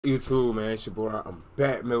YouTube, man, it's your boy. I'm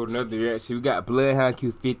back, man, with another reaction. We got Bloodhound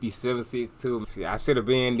Q50 762. See, I should have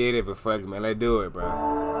been did it, but fuck it, man. Let's do it, bro.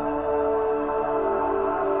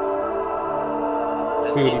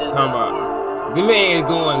 See what he's talking about. This man is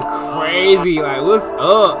going crazy. Like, what's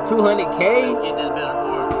up? 200K? Let's get this bitch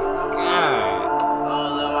recorded. God.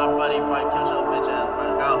 Oh, little my buddy probably killed your bitch ass,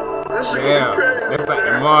 bro. Go. That shit Yeah, crazy, that's like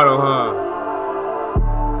the motto, huh?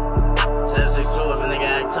 762, if a nigga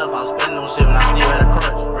act tough, I was spitting on shit when I still had a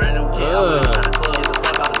crutch. Brand new kid, I'm really trying to club. Get the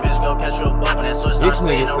fuck out the bitch, go catch you a buck when that switch starts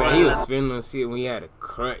spinning. This nigga said he was spinning on shit when he had a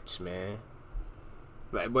crutch, man.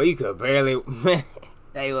 Like, boy, you could barely, man.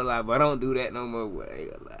 I ain't gonna lie, but don't do that no more, boy. I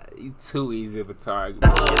ain't gonna lie. You too easy of a target.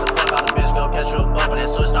 Get the fuck out the bitch, go catch you a buck when that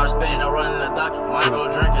switch starts spinning. No running the duck. Might go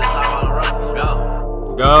drink and stop all the ruckus.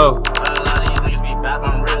 Go. Go. A lot of these niggas be bap.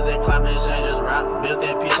 I'm really clap this shit and just rap. Built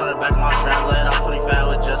that piece on the back of my strap. Let off 25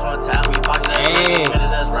 with just one tap. We box that shit.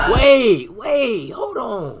 Wait, hold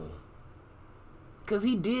on. Cause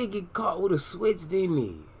he did get caught with a switch, didn't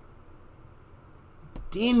he?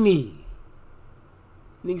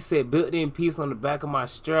 Nigga said built in piece on the back of my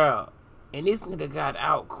strap. And this nigga got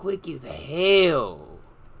out quick as hell.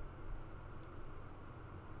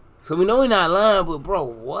 So we know he not lying, but bro,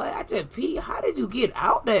 what? I just peed. How did you get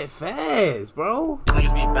out that fast, bro?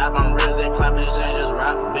 Niggas be bap, I'm really clap this shit and just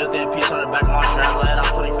rap. Built that piece on the back of my strap. Let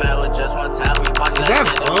off 25 with just one tap. We box that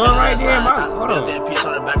shit. Fun right there, hold on. Built that piece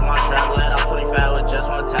on the back of my strap. Let off 25 with just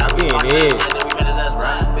one tap. We box that shit. Then we made his ass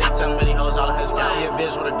right. Big too many hoes all in his sky. Hit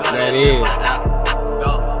bitch with a gun. That is.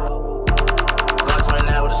 Go.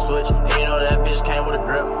 With a switch, and you know that bitch came with a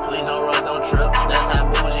grip. Please don't run, don't trip. That's how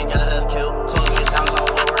bougie got his ass killed. Close me down on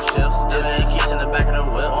lower shifts. There's any keys in the back of the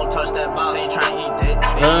whip. Won't touch that box. Ain't trying to eat dick.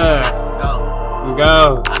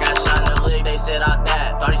 Go. I got shot in the leg. They said I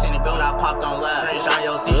died. Thought he seen the goat. I popped on last. Screenshot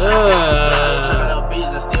your C-shot. Chugging up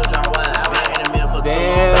bees and still dry wide. I been in the middle for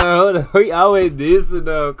damn, hold on. He always dissing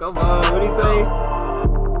though. Come on, what do you say?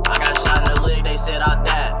 I got shot in the leg. They said I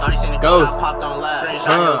died. Thought he seen the goat. I popped on last.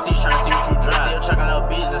 Screenshot your C-shot. See what you drive. Still chugging up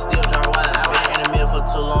bees and still dry wide. I been in the middle for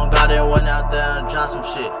too long. Got in, went out there and dropped some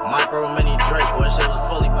shit. Micro mini Drake. When shit was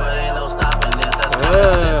fully, but ain't no stopping this. That's common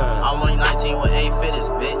sense. I'm only 19 with 8 fitteds,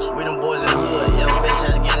 bitch. We them boys in the hood. Yo, bitch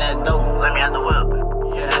ass getting that dough. Let me out the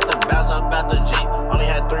whip. Yeah, had to bounce up out the Jeep. Only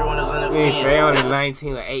had 3 windows in the fin. They only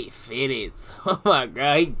 19 with 8 fitteds. Oh my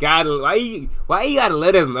god, he gotta. Why he gotta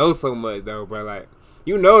let us know so much though, bro? Like,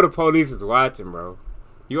 you know the police is watching, bro.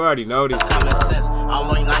 You already know this. Common sense. I'm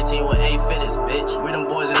only 19 with 8 fitteds, bitch. We them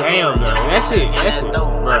boys in the damn, hood. Damn, that shit,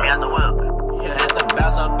 bro. Let me out the whip. Yeah, had to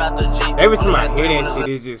bounce up out the Jeep. Every time I hear that shit,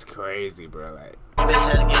 it's just crazy, bro. Like, bitch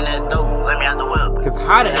ass getting that dough. Let me out the whip. Cause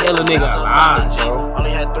how the hell a nigga alive, bro?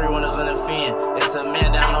 Only had 3 windows in the fin. It's a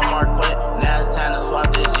man down on Marquette. Now it's time to swap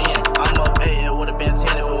this in. I'm up 8. It would've been 10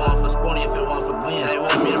 if it wasn't for Spoonie. If it wasn't for Glenn. They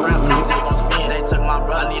want me to rap, but I'm still gon' spin. They took my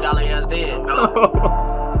brother. I need all they ass dead.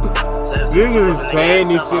 Niggas is saying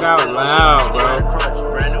this shit out loud, bro.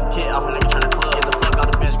 Brand new kid off a nigga tryna club. Get the fuck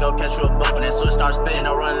out the bench, go catch you a buck. When that switch starts spinning,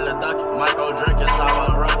 no running the duck. Might go drink and solve all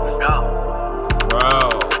the ruckus. Go. Bro.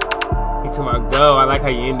 He told my go. I like how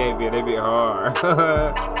you end that bit hard.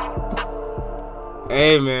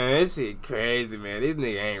 Hey man, this shit crazy, man. This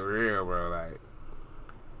nigga ain't real, bro.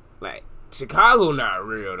 Like Chicago not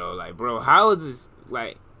real though. Like, bro, how is this?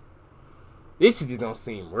 Like, this shit just don't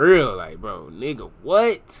seem real. Like, bro, nigga,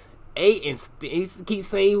 what? 8 and he keep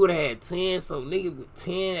saying he would've had 10. So nigga with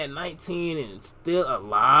 10 at 19 and still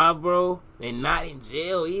alive, bro, and not in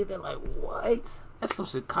jail either. Like, what? That's some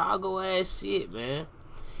Chicago ass shit, man.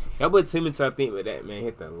 Y'all but tell me what y'all think with that, man.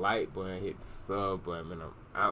 Hit the like button, hit the sub button, man. I'm out.